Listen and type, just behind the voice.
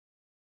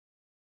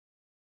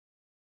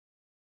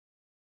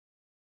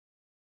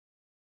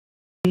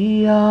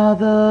We are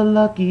the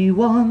lucky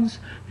ones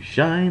who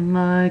shine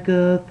like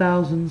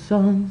 1,000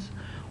 suns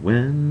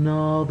when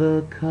all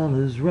the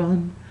colors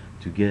run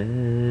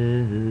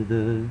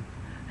together.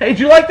 Hey, did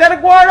you like that,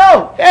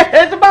 Eduardo?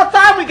 It's about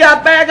time we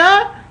got back,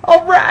 huh?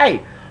 All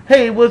right.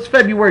 Hey, it was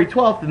February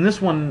 12th, and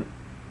this one,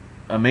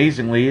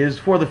 amazingly, is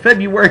for the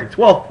February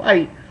 12th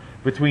fight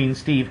between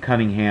Steve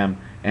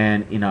Cunningham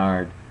and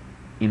Enad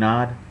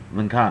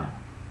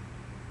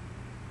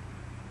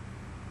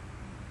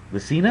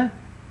Licina?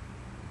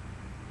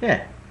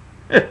 Yeah.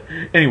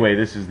 Anyway,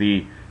 this is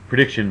the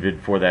prediction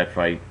vid for that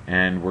fight,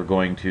 and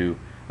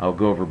I'll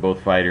go over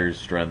both fighters'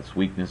 strengths,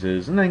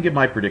 weaknesses, and then give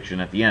my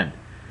prediction at the end.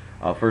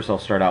 First, I'll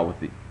start out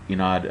with the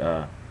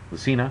Enad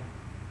Licina.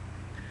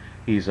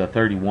 He's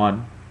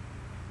 31,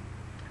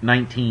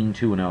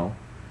 19-2-0.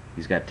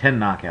 He's got 10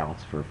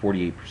 knockouts for a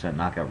 48%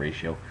 knockout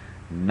ratio.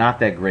 Not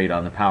that great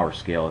on the power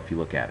scale if you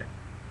look at it.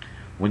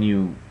 When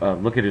you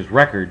look at his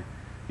record,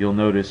 you'll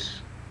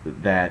notice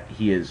that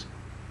he has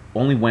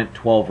only went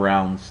 12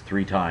 rounds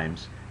 3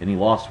 times, and he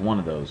lost one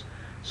of those.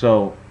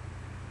 So,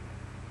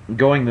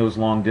 going those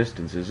long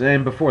distances,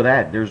 and before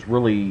that, there's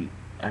really,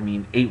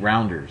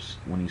 8-rounders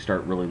when you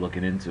start really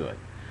looking into it.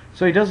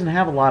 So he doesn't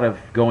have a lot of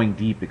going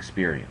deep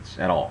experience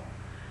at all.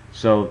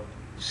 So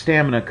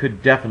stamina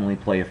could definitely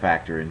play a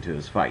factor into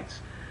his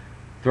fights.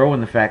 Throw in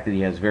the fact that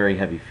he has very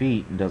heavy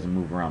feet and doesn't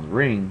move around the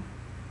ring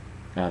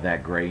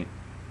that great,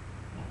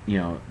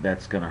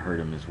 that's going to hurt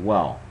him as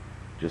well,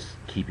 just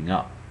keeping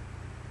up.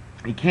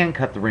 He can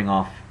cut the ring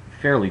off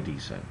fairly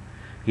decent.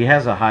 He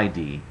has a high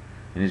D,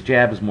 and his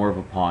jab is more of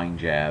a pawing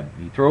jab.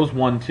 He throws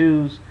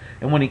 1-2s,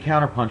 and when he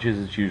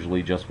counterpunches, it's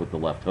usually just with the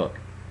left hook.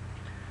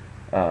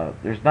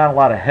 There's not a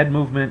lot of head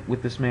movement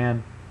with this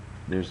man.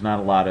 There's not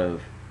a lot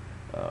of...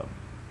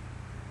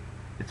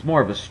 it's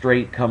more of a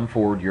straight,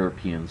 come-forward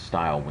European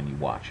style when you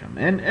watch him.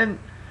 And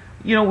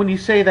when you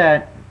say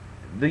that,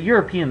 the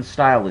European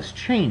style is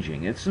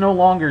changing. It's no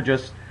longer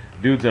just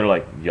dudes that are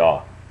like,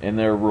 yeah, and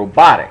they're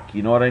robotic,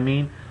 you know what I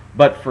mean?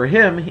 But for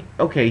him,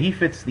 he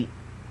fits the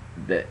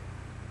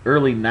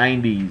early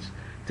 90s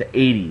to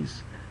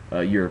 80s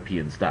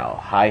European style.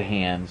 High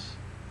hands,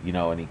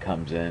 and he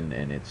comes in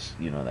and it's,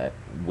 that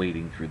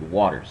wading through the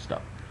water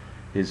stuff.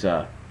 His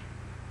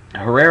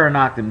Herrera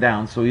knocked him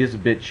down, so he is a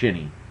bit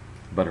chinny,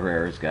 but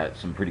Herrera's got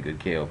some pretty good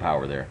KO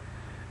power there.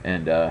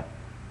 And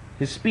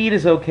his speed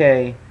is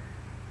okay.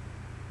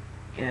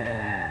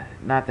 Yeah,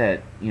 not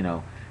that,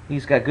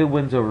 he's got good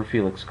wins over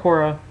Felix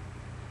Cora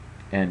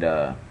and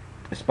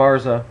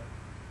Esparza,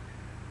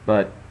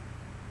 but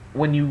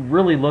when you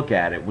really look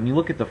at it, when you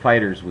look at the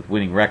fighters with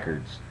winning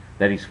records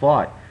that he's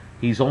fought,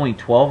 he's only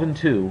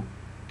 12-2.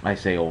 I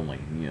say only,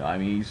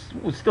 he's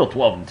still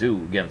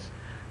 12-2 against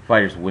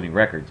fighters with winning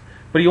records,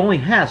 but he only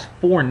has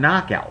 4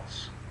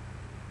 knockouts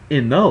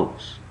in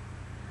those.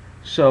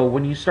 So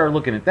when you start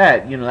looking at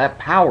that, that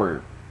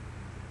power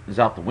is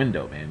out the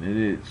window, man.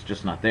 It's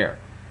just not there.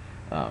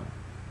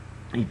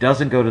 He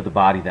doesn't go to the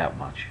body that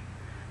much.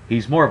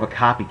 He's more of a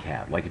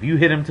copycat. Like if you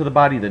hit him to the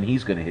body, then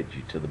he's going to hit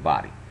you to the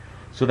body.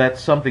 So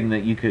that's something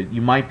that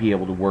you might be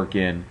able to work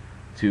in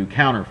to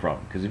counter from.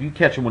 Because if you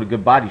catch him with a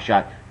good body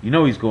shot,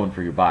 he's going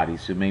for your body.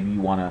 So maybe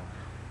you want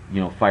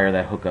to, fire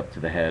that hook up to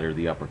the head or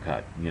the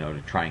uppercut,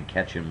 to try and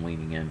catch him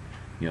leaning in,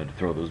 to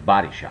throw those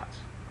body shots.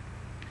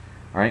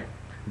 All right,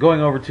 going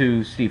over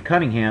to Steve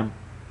Cunningham,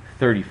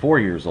 34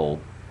 years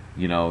old.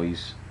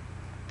 He's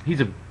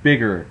a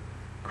bigger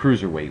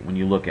cruiserweight when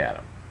you look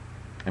at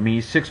him.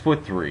 He's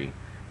 6'3".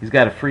 He's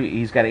got an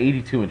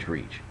 82-inch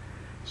reach.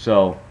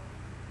 So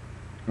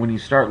when you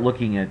start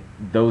looking at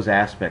those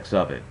aspects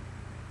of it,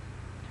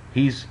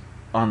 he's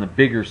on the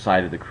bigger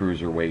side of the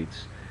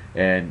cruiserweights,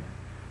 and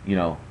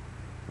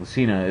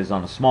Licina is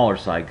on the smaller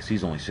side because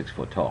he's only 6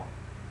 foot tall.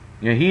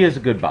 He is a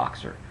good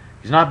boxer.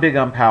 He's not big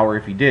on power.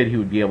 If he did, he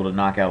would be able to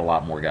knock out a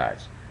lot more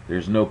guys.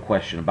 There's no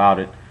question about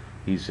it.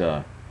 He's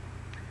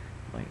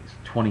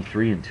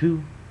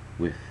 23-2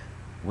 with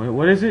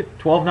what is it?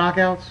 12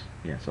 knockouts?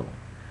 Yeah, so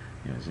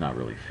it's not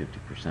really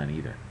 50%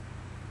 either.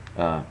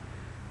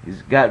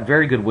 He's got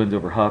very good wins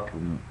over Huck,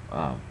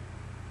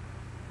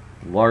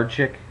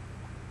 Larchik,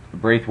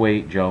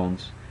 Braithwaite,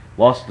 Jones.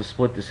 Lost the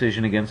split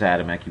decision against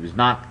Adamek. He was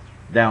knocked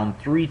down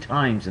 3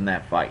 times in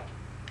that fight.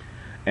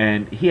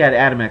 And he had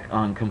Adamek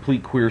on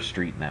complete queer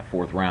street in that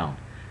 4th round.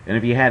 And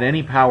if he had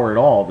any power at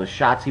all, the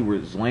shots he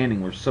was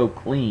landing were so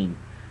clean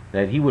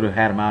that he would have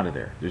had him out of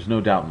there. There's no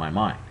doubt in my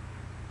mind.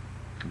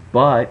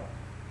 But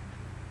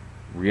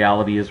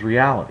reality is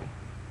reality.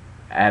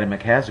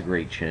 Adamek has a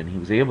great chin. He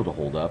was able to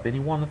hold up, and he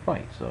won the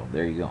fight. So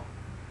there you go.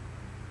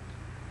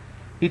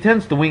 He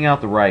tends to wing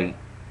out the right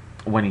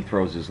when he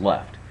throws his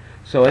left.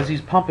 So as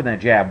he's pumping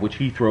that jab, which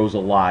he throws a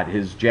lot,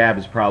 his jab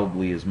is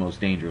probably his most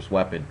dangerous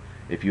weapon.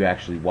 If you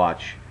actually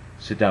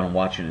sit down and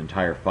watch an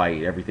entire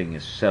fight, everything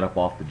is set up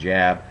off the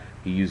jab.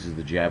 He uses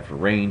the jab for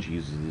range. He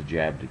uses the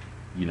jab to,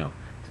 to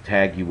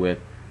tag you with.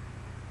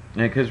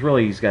 Because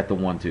really, he's got the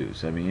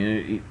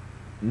 1-2s.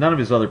 None of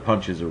his other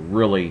punches are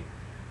really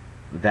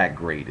that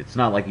great. It's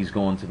not like he's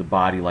going to the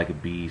body like a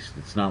beast.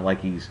 It's not like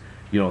he's,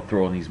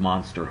 throwing these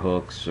monster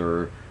hooks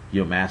or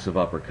massive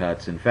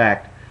uppercuts. In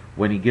fact,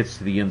 when he gets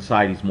to the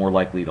inside, he's more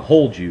likely to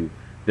hold you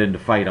than to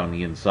fight on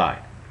the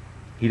inside.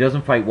 He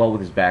doesn't fight well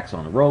with his backs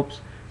on the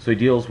ropes, so he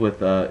deals with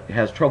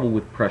has trouble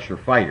with pressure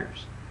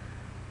fighters.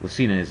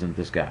 Licina isn't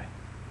this guy.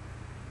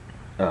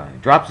 He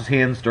drops his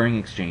hands during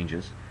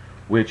exchanges,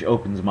 which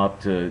opens him up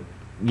to,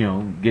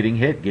 getting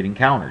hit, getting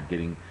countered,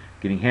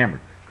 getting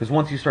hammered. Because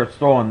once he starts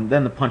throwing,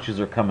 then the punches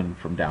are coming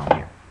from down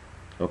here.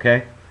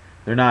 Okay?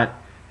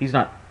 He's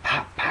not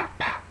pop, pop,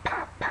 pop,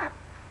 pop, pop.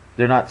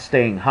 They're not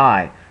staying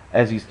high.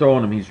 As he's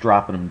throwing them, he's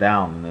dropping them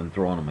down and then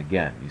throwing them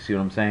again. You see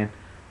what I'm saying?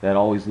 That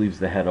always leaves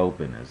the head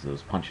open as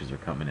those punches are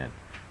coming in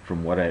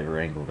from whatever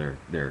angle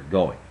they're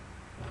going.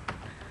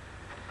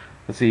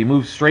 Let's see, he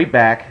moves straight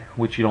back,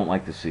 which you don't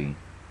like to see.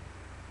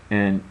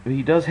 And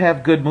he does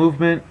have good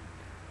movement,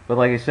 but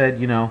like I said,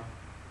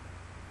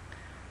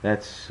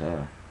 that's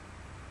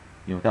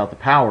without the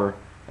power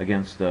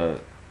against a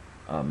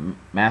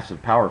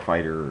massive power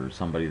fighter or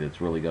somebody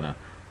that's really going to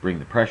bring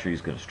the pressure,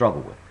 he's going to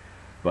struggle with.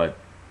 But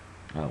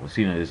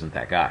Licina isn't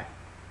that guy.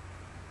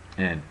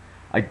 And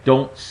I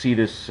don't see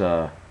this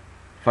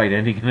fight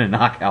ending in a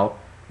knockout.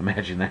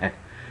 Imagine that.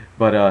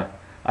 But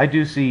I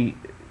do see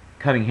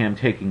Cunningham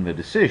taking the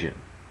decision.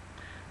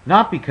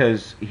 Not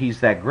because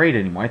he's that great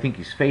anymore. I think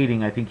he's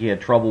fading. I think he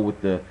had trouble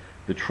with the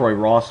Troy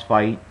Ross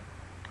fight.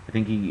 I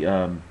think he,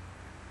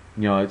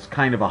 it's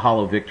kind of a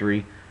hollow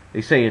victory.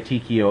 They say a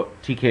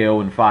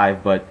TKO in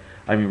 5, but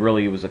I mean,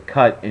 really, it was a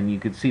cut, and you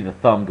could see the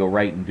thumb go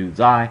right in dude's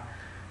eye.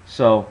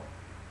 So,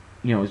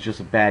 it was just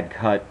a bad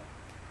cut.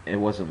 It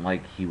wasn't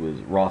like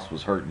Ross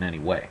was hurt in any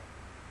way.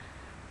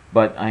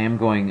 But I am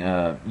going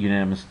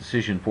unanimous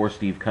decision for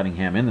Steve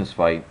Cunningham in this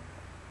fight,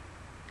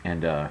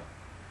 and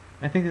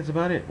I think that's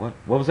about it. What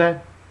was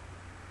that?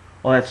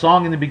 Well, that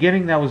song in the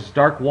beginning, that was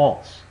Dark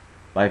Waltz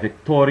by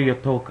Victoria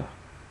Toca.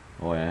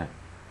 Oh yeah, you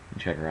can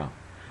check her out.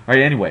 All right,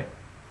 anyway,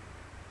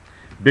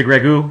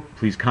 Bigragu,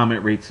 please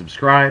comment, rate,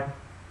 subscribe,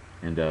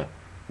 and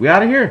we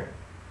out of here.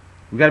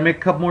 We got to make a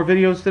couple more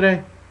videos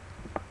today.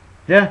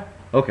 Yeah?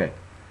 Okay.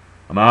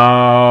 I'm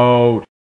out.